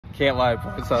Can't lie,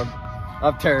 boys.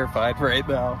 I'm terrified right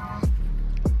now.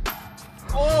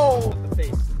 Oh, the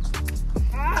face.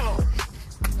 Ow!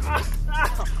 Ow!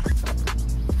 Ow!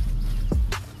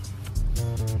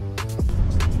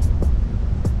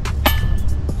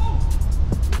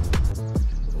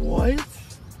 What?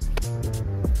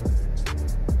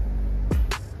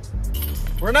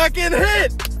 We're not getting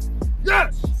hit!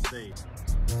 Yes! See.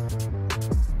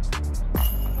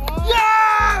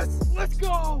 Yes! Let's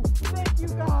go! Thank you,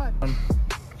 God!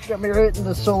 Got me right in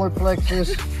the solar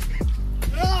plexus.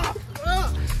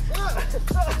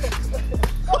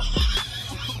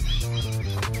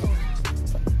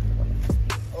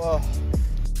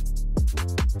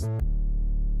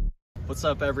 What's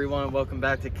up, everyone? Welcome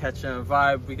back to Catching a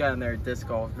Vibe. We got another disc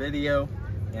golf video,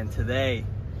 and today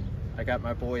I got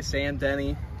my boy Sam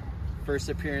Denny, first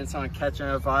appearance on Catching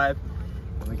a Vibe,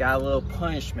 and we got a little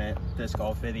punishment disc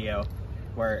golf video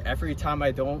where every time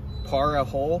I don't par a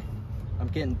hole, I'm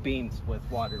getting beamed with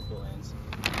water balloons,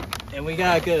 and we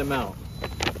got a good amount.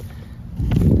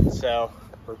 So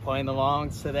we're playing the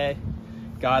longs today.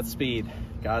 Godspeed,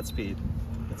 Godspeed.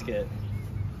 Let's get it.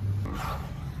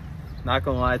 Not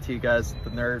gonna lie to you guys, the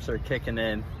nerves are kicking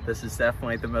in. This is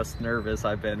definitely the most nervous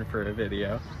I've been for a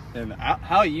video. And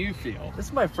how you feel? This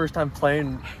is my first time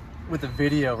playing with a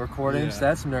video recording, so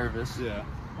that's nervous. Yeah.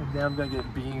 And now I'm gonna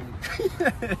get beamed.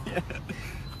 Yeah.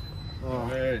 Oh. All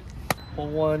right. Hole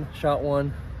one, shot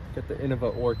one. Get the end of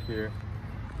an orc here.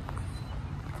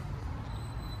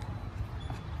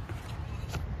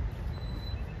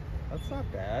 That's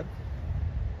not bad.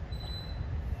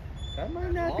 That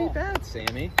might not be bad,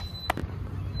 Sammy.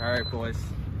 All right, boys.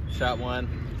 Shot one.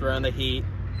 Throwing the heat.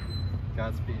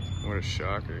 Godspeed. What a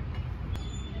shocker.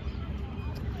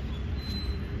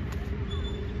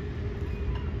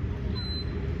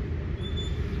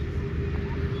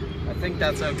 I think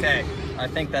that's okay. I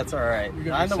think that's all right.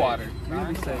 Not in the water. You're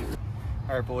gonna be safe.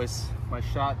 All right, boys. My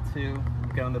shot two.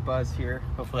 I'm going to buzz here.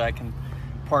 Hopefully I can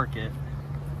park it.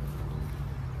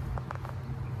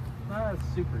 Not a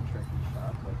super tricky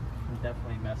shot, but I can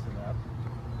definitely mess it up.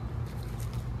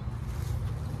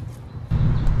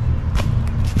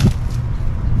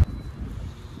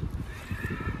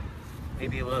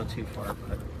 Maybe a little too far,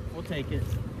 but we'll take it.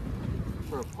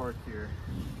 For a park here.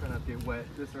 Try not to get wet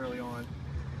this early on.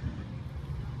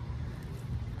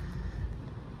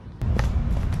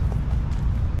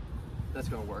 That's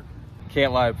gonna work.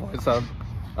 Can't lie, boys.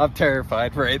 I'm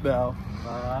terrified right now.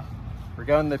 We're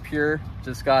going to Pure.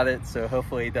 Just got it, so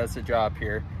hopefully he does the job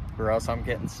here, or else I'm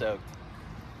getting soaked.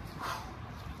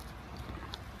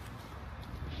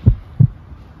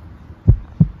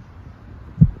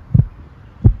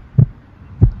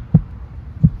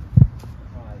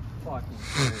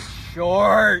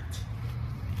 Short.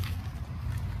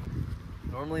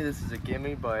 Normally this is a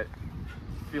gimme, but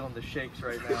I'm feeling the shakes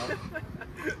right now.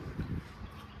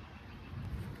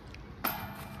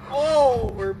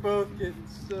 Oh, we're both getting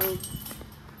soaked.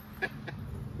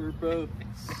 We're both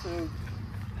soaked.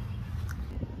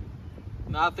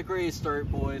 Not the greatest start,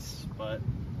 boys, but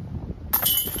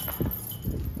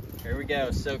here we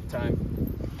go. Soak time.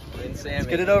 And Sammy. Let's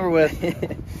get it over with.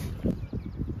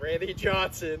 Randy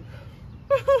Johnson.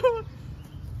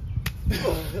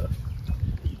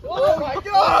 Oh my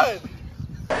God!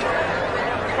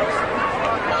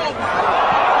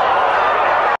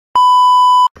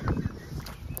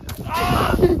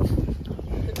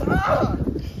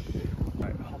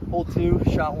 Alright, hole two,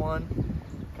 shot one.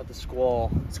 Got the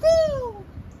squall. Squall!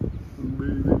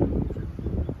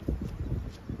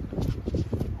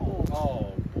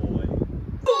 Oh boy.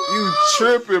 You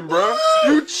tripping, bro.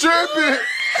 You tripping.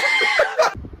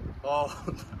 Oh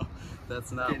no,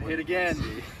 that's not Getting what hit you again.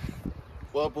 see.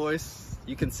 Well, boys,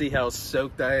 you can see how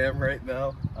soaked I am right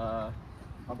now.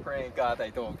 I'm praying God I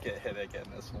don't get hit again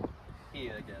this one.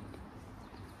 Hit again.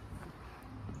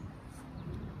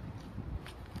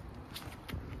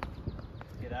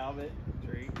 Get out of it.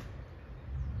 Tree.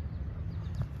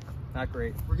 Not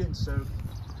great. We're getting soaked.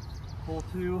 Hole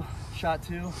two, shot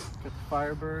two. Got the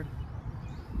Firebird.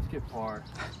 Let's get par.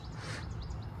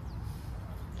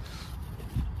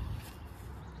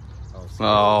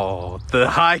 Oh, the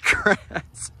high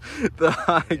crest. The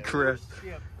high crest.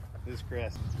 This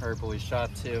grass. Alright, boys,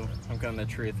 shot two. I'm going the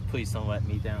truth. Please don't let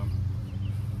me down.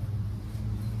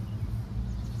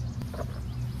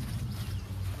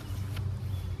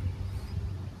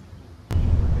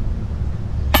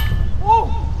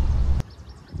 Whoa!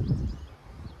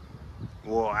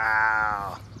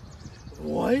 Wow.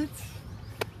 What?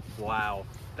 Wow.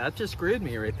 That just screwed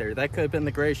me right there. That could have been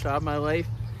the greatest shot of my life.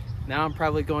 Now I'm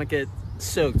probably going to get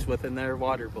soaked with another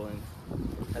water balloon.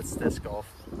 That's disc golf.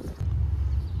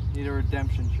 Need a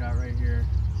redemption shot right here.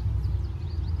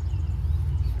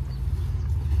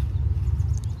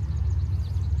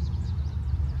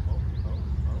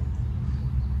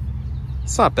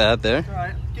 It's not bad there. All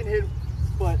right, getting hit,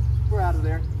 but we're out of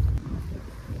there.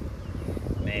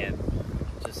 Man,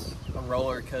 just a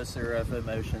roller coaster of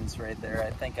emotions right there.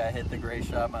 I think I hit the greatest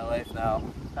shot of my life now.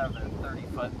 I have a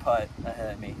 30-foot putt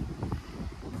ahead of me.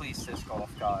 Please, disc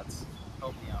golf gods,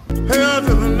 help me out. Hell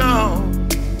to the no,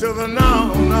 to the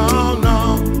no, no,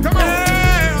 no. Come on.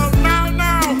 Hell, no,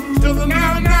 no, to the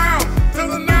no, no, to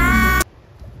the no.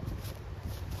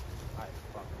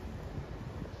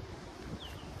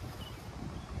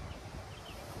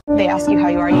 They ask you how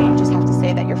you are, you just have to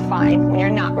say that you're fine when you're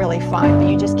not really fine,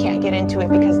 but you just can't get into it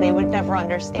because they would never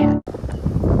understand.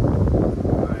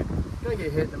 Alright, gonna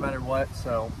get hit no matter what,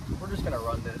 so we're just gonna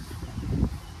run this.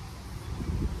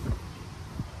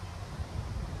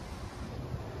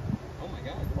 Oh my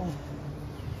god. Oh.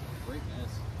 Great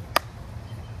miss.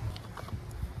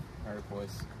 Alright,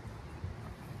 boys.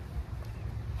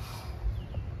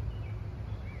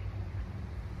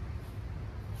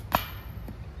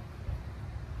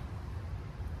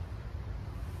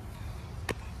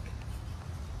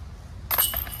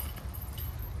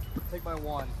 Take my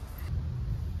one.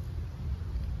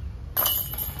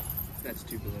 That's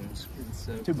 2 balloons.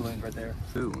 So 2 balloons right there.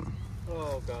 Ooh.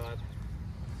 Oh god.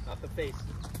 Not the face.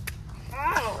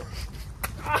 Ow!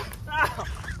 Ow! Ow!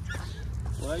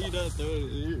 Why are you not throwing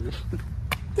it here?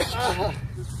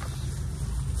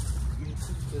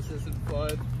 This isn't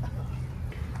fun.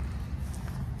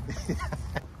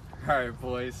 Alright,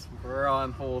 boys. We're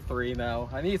on hole 3 now.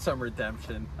 I need some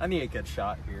redemption. I need a good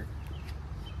shot here.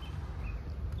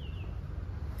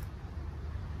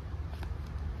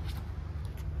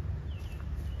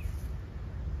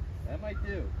 That might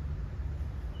do.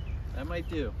 That might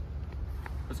do.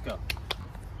 Let's go.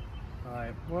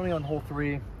 Alright, we're only on hole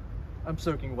 3. I'm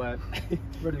soaking wet.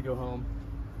 Ready to go home.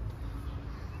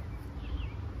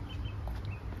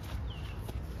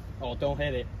 Oh, don't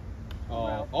hit it. Oh.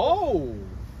 Wow. Oh!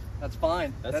 That's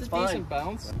fine. That's a fine. decent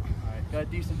bounce. Alright, got a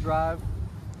decent drive.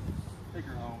 Take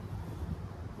her home.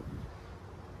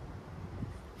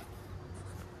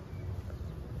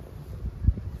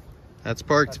 That's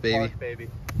parked, That's baby. parked, baby.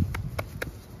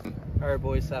 All right,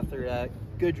 boys, after that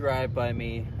good drive by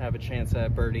me, I have a chance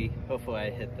at birdie. Hopefully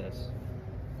I hit this.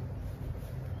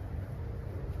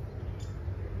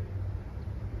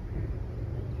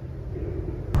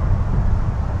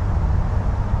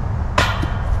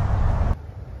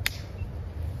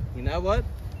 You know what?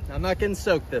 I'm not getting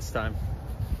soaked this time.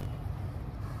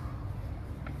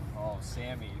 Oh,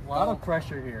 Sammy. A lot of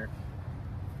pressure here.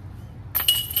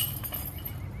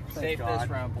 Safe God. this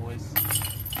round, boys.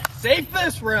 Safe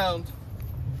this round!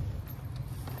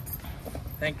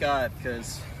 Thank God,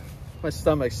 because my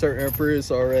stomach's starting to bruise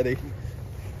already.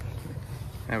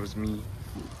 That was me.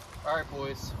 All right,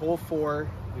 boys, hole 4.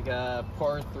 We got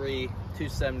par 3,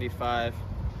 275.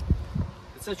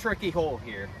 It's a tricky hole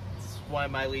here. It's one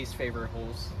of my least favorite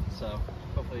holes, so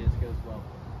hopefully this goes well.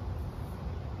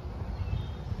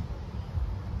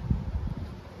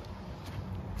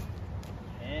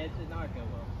 And it did not go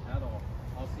well at all.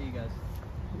 I'll see you guys.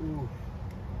 Ooh.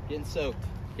 Getting soaked.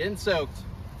 Getting soaked.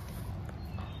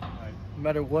 Alright, no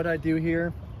matter what I do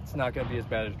here, it's not going to be as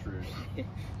bad as Drew's.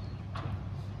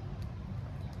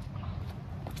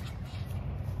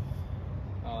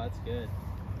 Oh, that's good.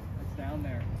 It's down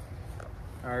there.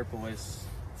 All right, boys.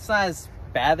 It's not as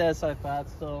bad as I thought,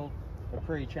 still. A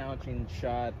pretty challenging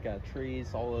shot. Got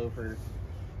trees all over.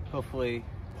 Hopefully,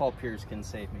 Paul Pierce can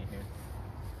save me here.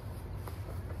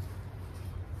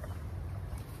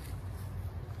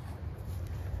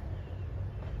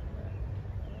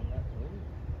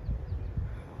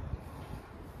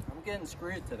 I'm getting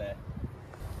screwed today.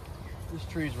 This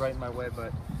tree's right in my way,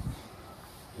 but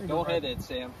Don't hit it,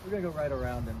 Sam. we're going to go right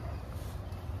around him.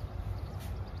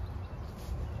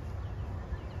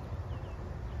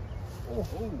 Oh.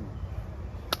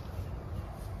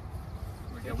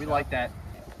 Yeah, we like that.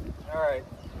 All right,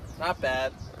 not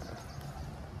bad.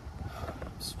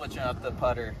 Switching up the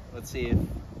putter. Let's see if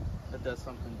it does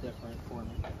something different for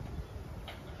me.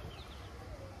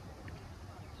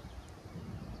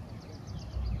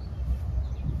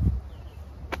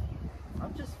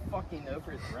 I'm just fucking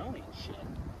overthrowing shit.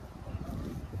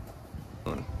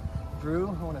 Drew,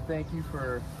 I want to thank you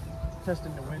for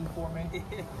testing the wind for me.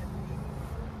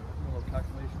 Little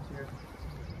calculations here.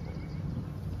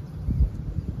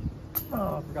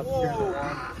 Oh, I forgot to steer the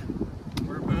wand.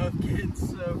 We're both getting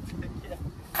soaked. Yeah.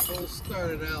 Both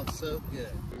started out so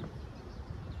good.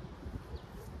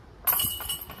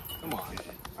 Come on.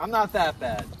 I'm not that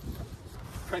bad.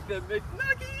 Crack that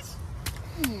McNuggies.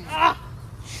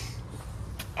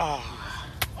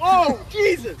 Oh,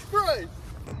 Jesus Christ!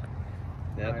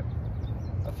 Yep. Right.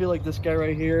 I feel like this guy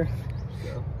right here,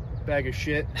 bag of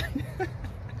shit. Get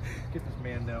this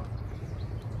man down.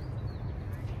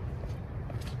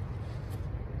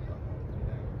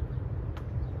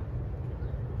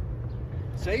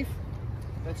 Safe?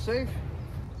 That's safe?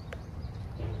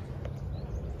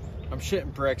 I'm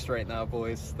shitting bricks right now,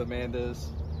 boys. The man is.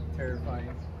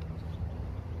 Terrifying.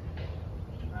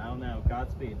 I don't know.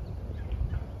 Godspeed.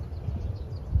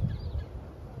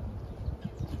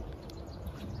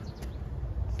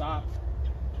 Stop.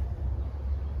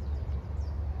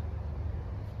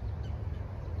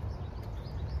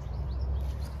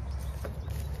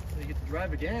 You get to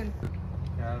drive again.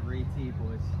 Gotta re-tee,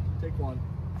 boys. Take one.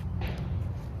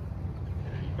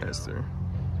 Yes, sir.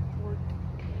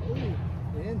 Oh,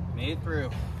 in. Made through.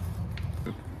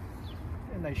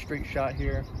 A nice straight shot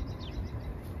here.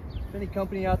 If any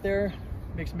company out there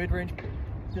makes mid-range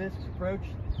discs, approach,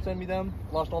 send me them.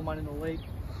 Lost all mine in the lake.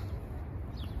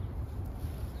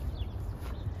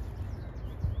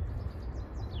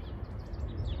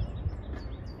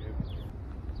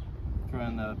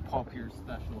 Trying the Paul Pierce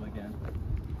special again.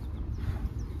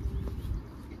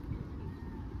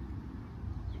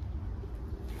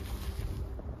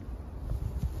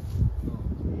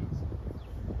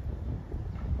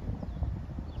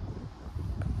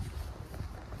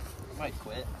 I might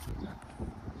quit.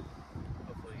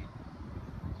 Hopefully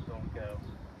don't go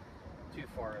too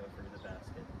far over the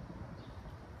basket.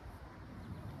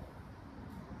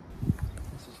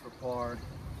 This is for par.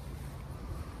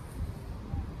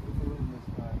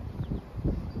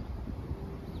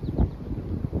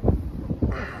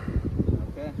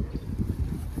 Okay.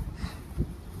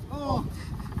 Oh!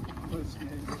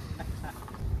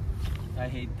 I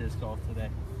hate disc golf today.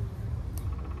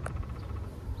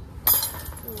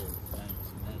 Oh,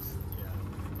 thanks, missed.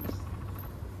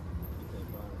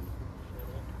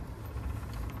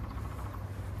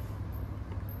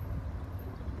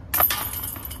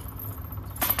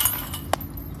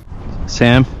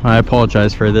 Sam, I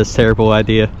apologize for this terrible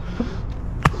idea.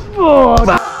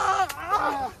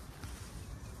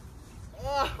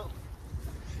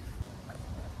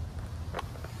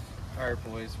 Alright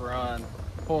boys, we're on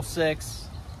hole 6.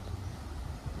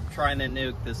 Trying to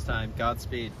nuke this time.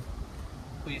 Godspeed.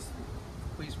 Please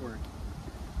work.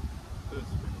 There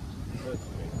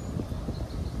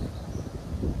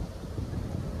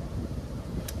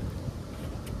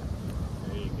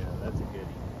you go. That's a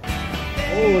goodie.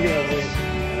 Oh, look at that wave.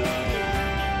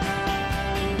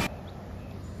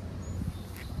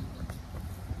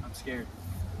 I'm scared.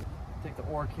 Take the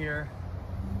orc here.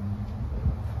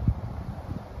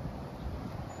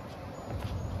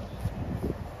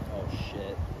 Oh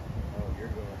shit. Oh, you're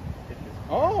going to hit this.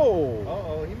 Oh!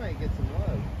 Uh-oh, he might get some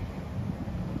love.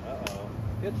 Uh-oh.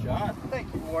 Good shot.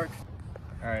 Thank you, orc.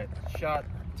 Alright, shot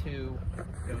 2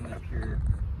 going up here.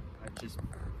 I just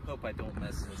hope I don't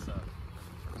mess this up.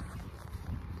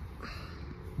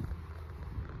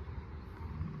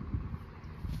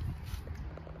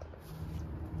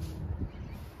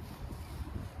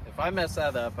 If I mess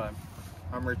that up,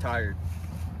 I'm retired.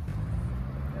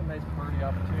 Got a nice birdie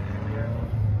opportunity here.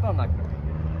 But I'm not gonna make it.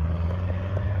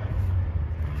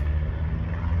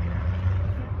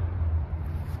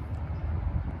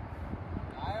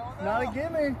 Not a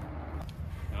gimme.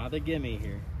 Not a gimme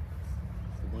here.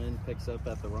 If the wind picks up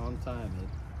at the wrong time, it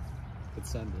could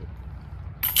send it.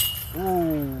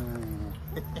 Ooh.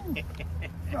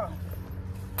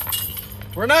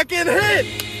 We're not getting hit!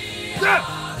 Damn!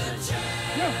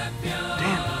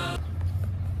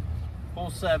 Hole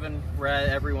 7, we're at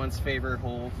everyone's favorite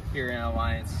hole here in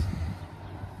Alliance.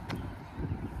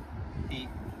 Heat.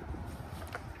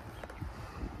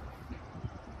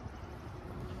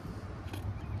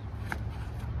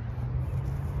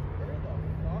 Where the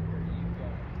fuck are you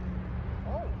going?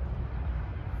 Oh!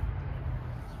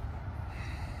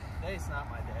 Today's not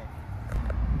my day.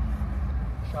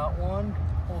 Shot 1,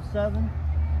 hole 7.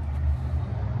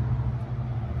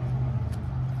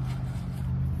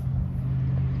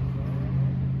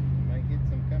 Might get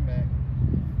some comeback.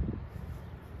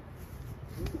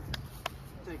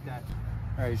 Take that.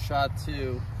 Alright, shot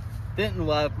 2. Didn't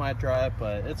love my drive,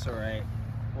 but it's alright.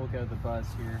 We'll go the buzz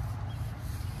here.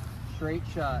 Straight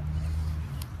shot.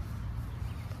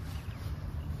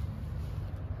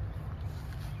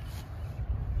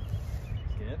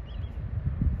 Skip.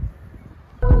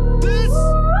 This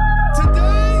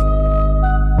today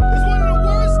is one of the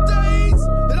worst days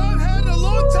that I've had in a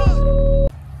long time.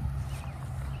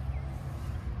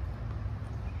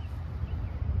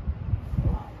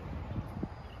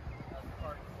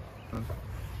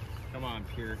 Come on,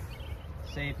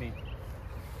 Save me.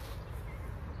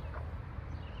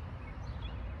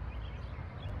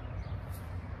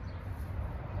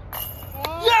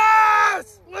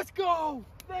 Yes! Let's go!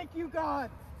 Thank you, God.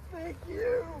 Thank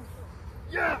you.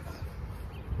 Yes!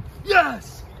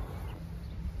 Yes!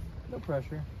 No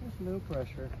pressure. There's no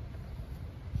pressure.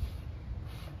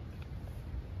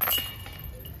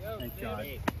 Thank God.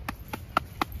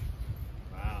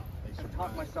 Wow. I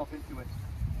talked myself into it.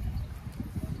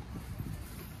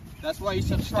 That's why you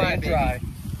subscribe. Dry.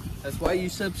 That's why you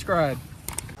subscribe.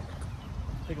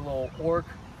 Take a little Orc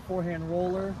forehand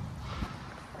roller.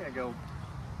 I'm gonna go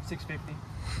 650.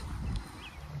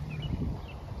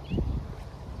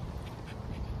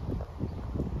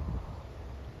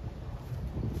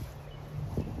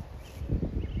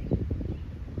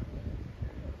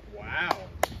 Wow.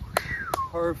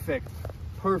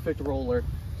 Perfect roller.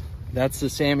 That's the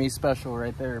Sammy special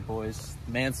right there, boys.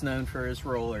 The man's known for his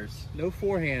rollers. No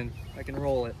forehand. I can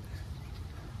roll it.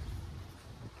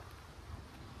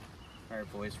 All right,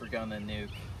 boys, we're going to nuke.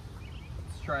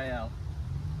 Let's try out.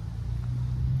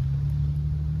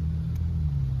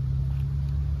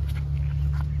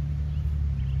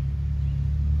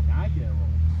 I get a roll.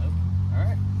 Nope. All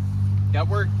right. Got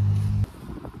work.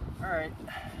 All right.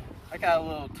 I got a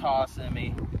little toss in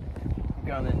me. I'm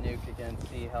going to nuke again,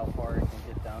 see how far I can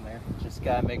get down there. Just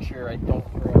got to make sure I don't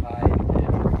throw high and get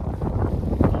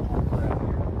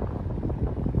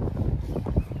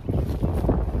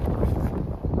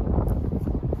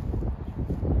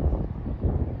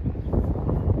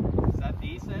Is that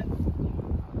decent?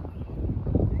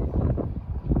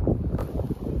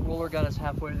 Roller got us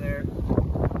halfway there.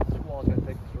 This wall's gonna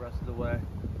take us the rest of the way.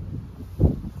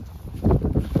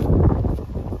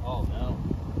 Oh no.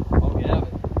 Oh, yeah.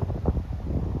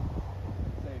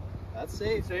 Safe. That's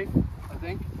safe. Safe, I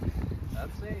think.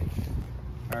 That's safe.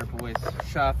 All right, boys.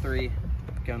 Shot 3.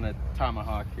 Going to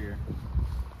tomahawk here.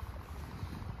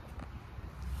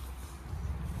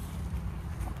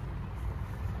 Oh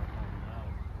no.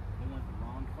 We went the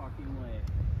wrong fucking way.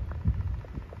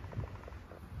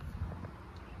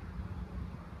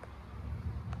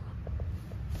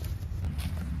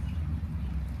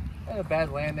 I had a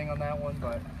bad landing on that one,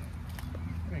 but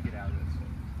I'm gonna get out of this.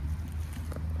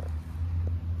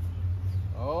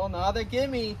 Oh, not a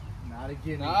gimme. Not a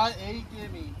gimme. Not a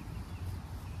gimme.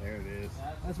 There it is.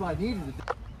 That's what I needed to do.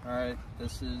 All right,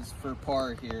 this is for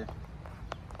par here.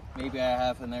 Maybe I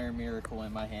have another miracle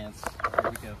in my hands. Here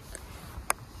we go.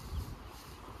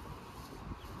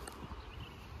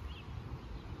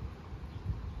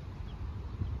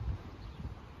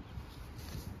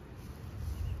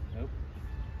 Nope.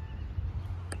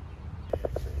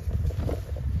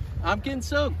 I'm getting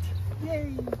soaked.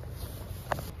 Yay.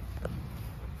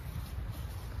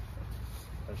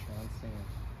 Pressure on sand.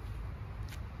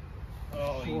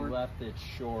 Oh, he Short. left it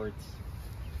short.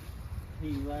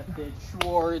 He left it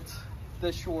short.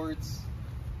 The shorts.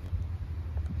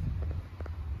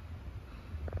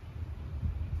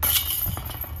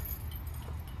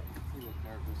 You look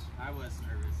nervous. I was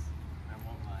nervous. I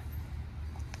won't lie.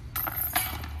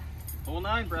 Hole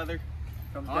 9, brother.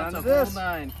 Comes On down to to this. hole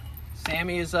 9.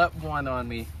 Sammy is up 1 on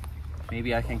me.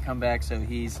 Maybe I can come back so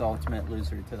he's ultimate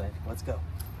loser today. Let's go.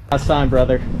 Last time,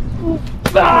 brother.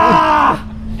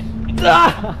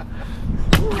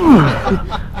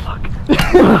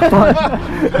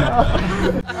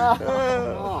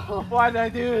 Why did I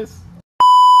do this?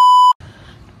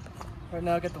 Right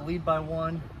now I got the lead by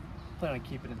 1. Plan on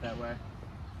keeping it that way.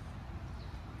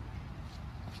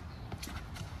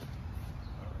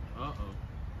 Uh-oh.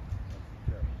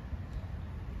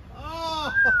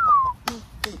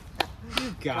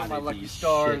 You Got my gotta lucky be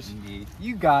stars. shitting me.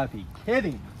 You gotta be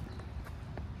kidding me.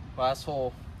 Last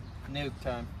hole, nuke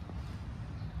time.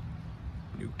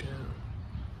 Nuke down.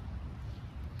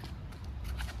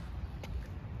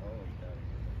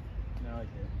 No, I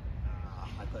did.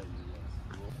 I thought you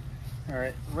was. All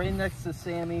right, right next to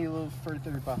Sammy, a little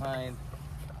further behind.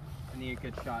 I need a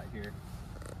good shot here.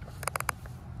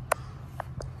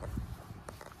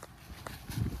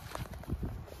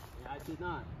 Yeah, I did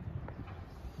not.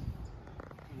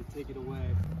 I'm gonna take it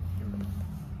away.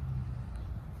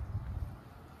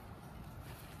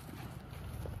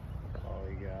 Oh,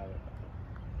 you got it.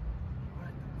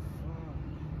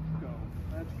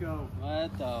 Let's go.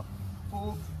 What the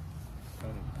fuck?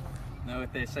 Know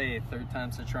what they say, 3rd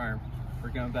time's a charm. We're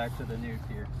going back to the nuke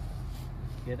here.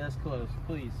 Get us close,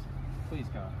 please. Please,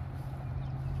 God.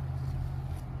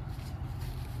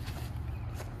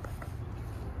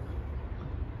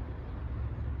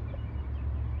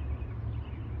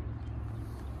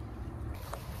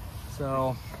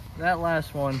 So that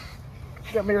last one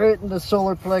got me right in the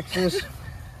solar plexus.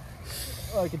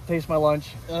 I can taste my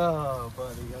lunch. Oh,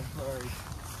 buddy, I'm sorry.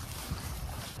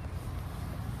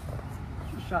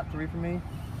 You shot 3 for me.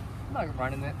 I'm not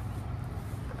running it.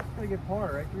 Gotta get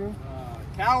par, right, Drew?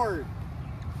 Coward!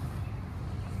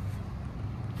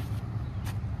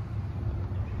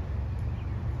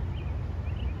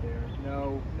 There.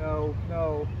 No, no,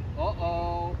 no.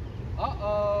 Uh-oh.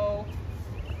 Uh-oh.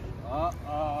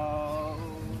 Uh-oh.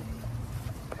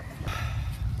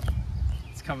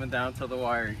 It's coming down to the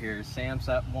wire here. Sam's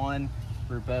at 1.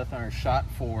 We're both on our shot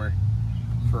 4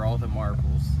 for all the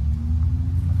marbles.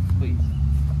 Please.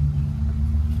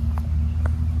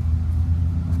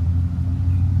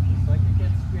 Just like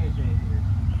against JJ here.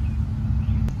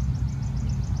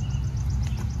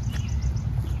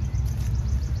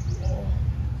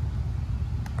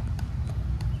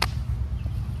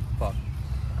 Fuck.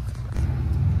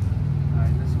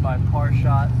 Alright, this is my par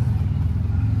shot.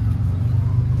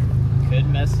 Could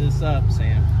mess this up,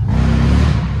 Sam.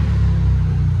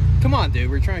 Come on, dude.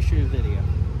 We're trying to shoot a video.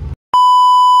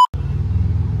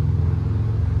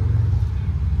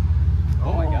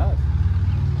 Oh my god.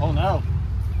 Oh no.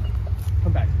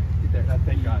 Come back. Get there.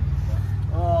 Thank God.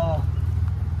 Oh.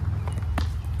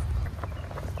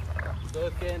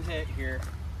 Both getting hit here.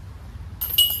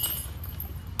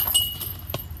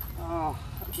 Oh,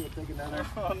 I can't take another.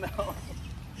 Oh no.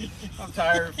 I'm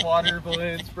tired of water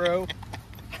balloons, bro.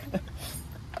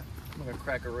 I'm gonna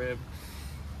crack a rib.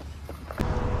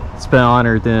 It's been an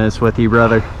honor doing this with you,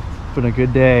 brother. It's been a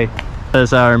good day.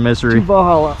 That's our misery. To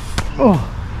Valhalla. Oh.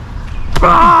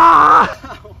 Ah!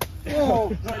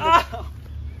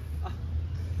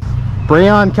 Bring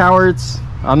on, cowards.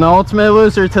 I'm the ultimate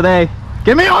loser today.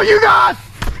 Give me all you got!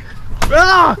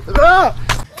 Ah! Ah!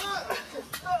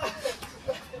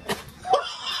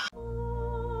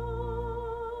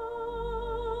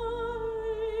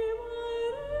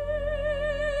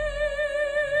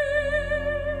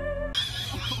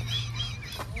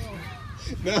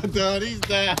 No, Don, he's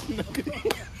down.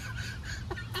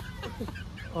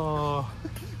 Oh.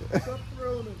 Stop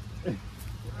throwing him.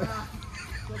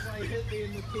 Somebody hit me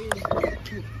in the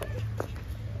teeth.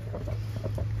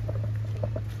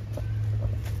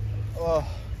 Oh.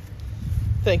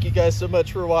 Thank you guys so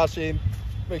much for watching.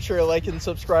 Make sure to like and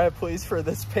subscribe, please, for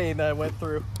this pain that I went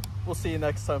through. We'll see you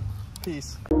next time.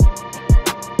 Peace.